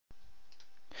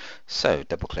So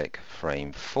double click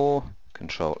frame 4,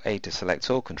 Control A to select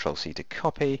all, Control C to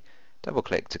copy, double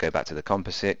click to go back to the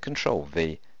composite, Control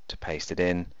V to paste it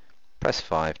in, press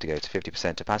 5 to go to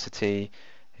 50% opacity,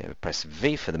 press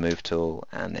V for the move tool,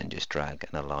 and then just drag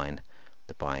and align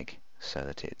the bike so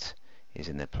that it is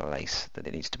in the place that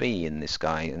it needs to be in the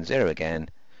sky, and 0 again.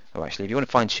 Oh, actually, if you want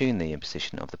to fine tune the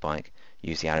position of the bike,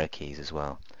 use the arrow keys as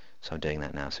well. So I'm doing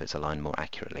that now so it's aligned more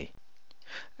accurately.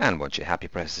 And once you're happy,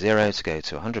 press 0 to go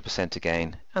to 100%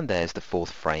 again, and there's the 4th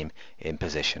frame in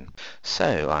position.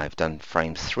 So I've done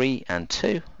frames 3 and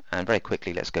 2, and very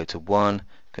quickly let's go to 1,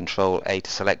 Control A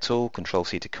to select all, Control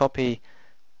C to copy,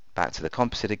 back to the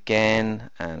composite again,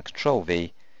 and Control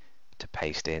V to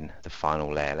paste in the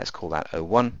final layer. Let's call that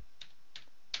 01.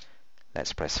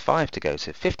 Let's press 5 to go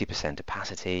to 50%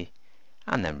 opacity,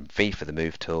 and then V for the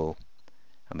move tool,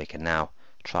 and we can now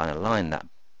try and align that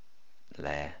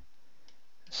layer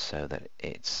so that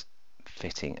it's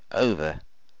fitting over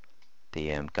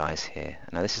the guys here.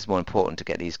 Now this is more important to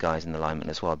get these guys in alignment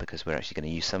as well, because we're actually going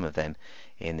to use some of them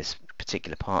in this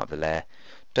particular part of the layer.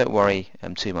 Don't worry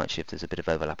too much if there's a bit of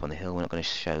overlap on the hill, we're not going to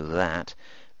show that,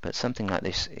 but something like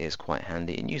this is quite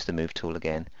handy. And use the move tool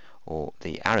again, or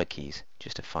the arrow keys,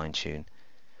 just to fine tune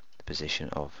the position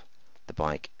of the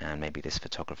bike and maybe this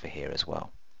photographer here as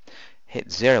well. Hit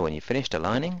 0 when you've finished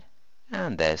aligning,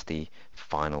 and there's the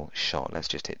final shot. Let's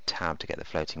just hit tab to get the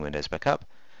floating windows back up,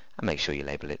 and make sure you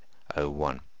label it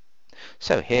 01.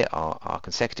 So here are our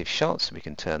consecutive shots. We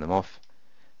can turn them off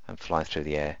and fly through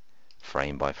the air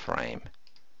frame by frame,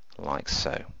 like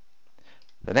so.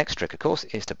 The next trick, of course,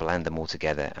 is to blend them all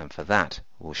together, and for that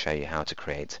we'll show you how to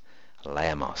create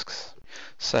layer masks.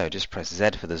 So just press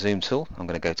Z for the zoom tool. I'm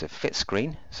going to go to fit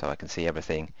screen so I can see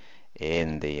everything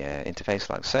in the interface,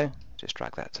 like so. Just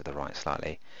drag that to the right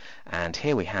slightly, and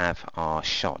here we have our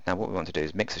shot. Now what we want to do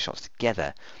is mix the shots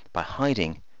together by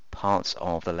hiding parts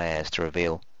of the layers to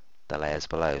reveal the layers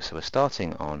below. So we're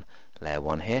starting on layer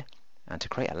 1 here, and to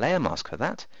create a layer mask for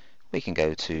that we can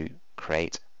go to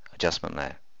create adjustment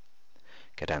layer,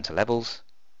 go down to levels,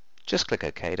 just click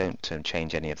OK, don't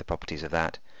change any of the properties of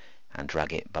that, and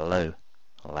drag it below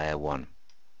layer 1.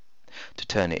 To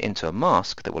turn it into a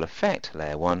mask that will affect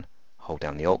layer 1, hold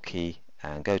down the Alt key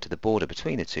and go to the border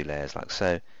between the two layers, like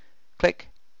so, click,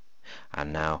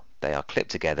 and now they are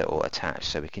clipped together or attached.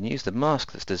 So we can use the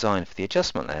mask that's designed for the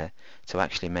adjustment layer to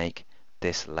actually make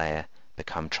this layer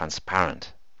become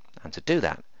transparent. And to do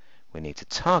that we need to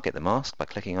target the mask by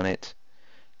clicking on it,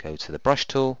 go to the brush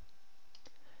tool,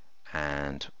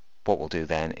 and what we'll do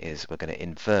then is we're going to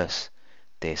inverse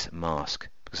this mask,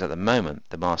 because at the moment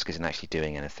the mask isn't actually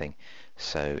doing anything,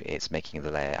 so it's making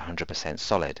the layer 100%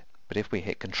 solid. But if we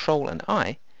hit Control and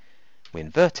I, we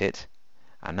invert it,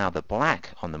 and now the black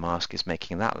on the mask is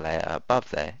making that layer above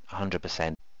there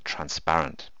 100%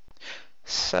 transparent.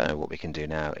 So what we can do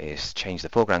now is change the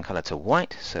foreground color to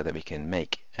white so that we can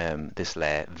make this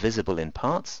layer visible in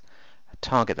parts.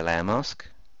 Target the layer mask,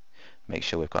 make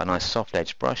sure we've got a nice soft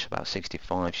edge brush, about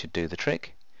 65 should do the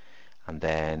trick, and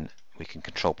then we can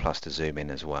Control plus to zoom in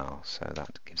as well, so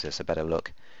that gives us a better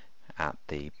look at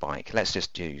the bike. Let's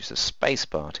just use the space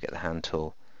bar to get the hand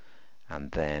tool,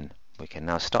 and then we can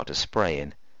now start to spray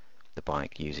in the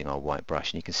bike using our white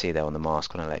brush. And you can see there on the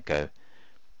mask, when I let go,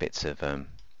 bits of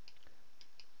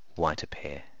white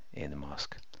appear in the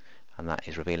mask, and that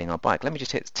is revealing our bike. Let me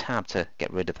just hit tab to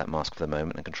get rid of that mask for the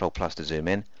moment, and Control plus to zoom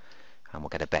in, and we'll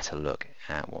get a better look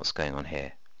at what's going on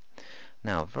here.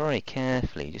 Now very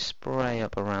carefully just spray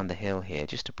up around the hill here,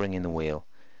 just to bring in the wheel,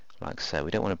 like so.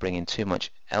 We don't want to bring in too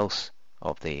much else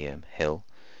of the hill,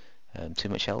 too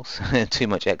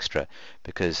much extra,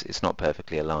 because it's not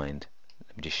perfectly aligned.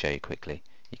 Let me just show you quickly.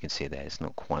 You can see there it's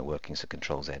not quite working, so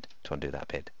Control Z to undo that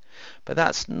bit. But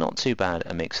that's not too bad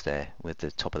a mix there with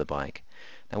the top of the bike.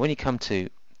 Now when you come to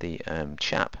the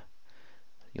chap,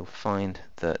 you'll find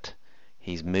that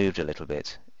he's moved a little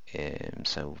bit,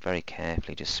 so very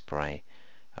carefully just spray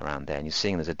around there, and you're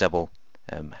seeing there's a double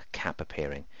cap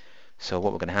appearing. So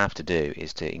what we're going to have to do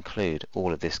is to include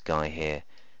all of this guy here,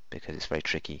 because it's very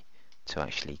tricky to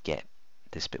actually get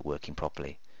this bit working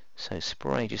properly. So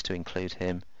spray just to include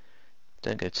him,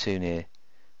 don't go too near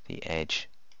the edge.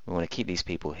 We want to keep these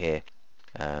people here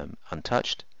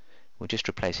untouched. We're just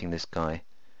replacing this guy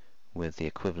with the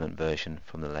equivalent version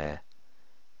from the layer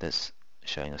that's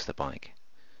showing us the bike.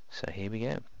 So here we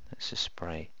go, let's just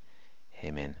spray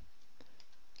him in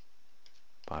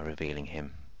by revealing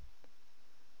him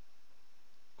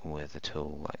with the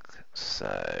tool like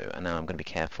so. And now I'm going to be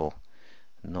careful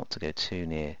not to go too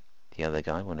near the other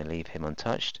guy. I want to leave him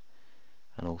untouched,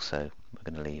 and also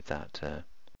we're going to leave that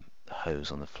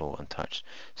hose on the floor untouched.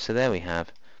 So there we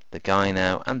have the guy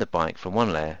now and the bike from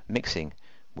one layer mixing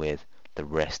with the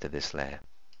rest of this layer.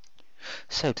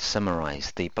 So to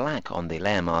summarize, the black on the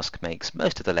layer mask makes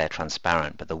most of the layer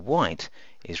transparent, but the white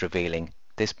is revealing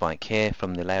this bike here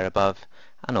from the layer above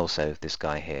and also this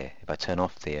guy here. If I turn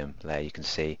off the layer, you can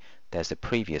see there's the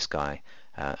previous guy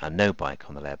and no bike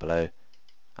on the layer below,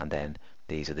 and then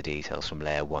these are the details from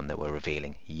layer 1 that we're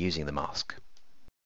revealing using the mask.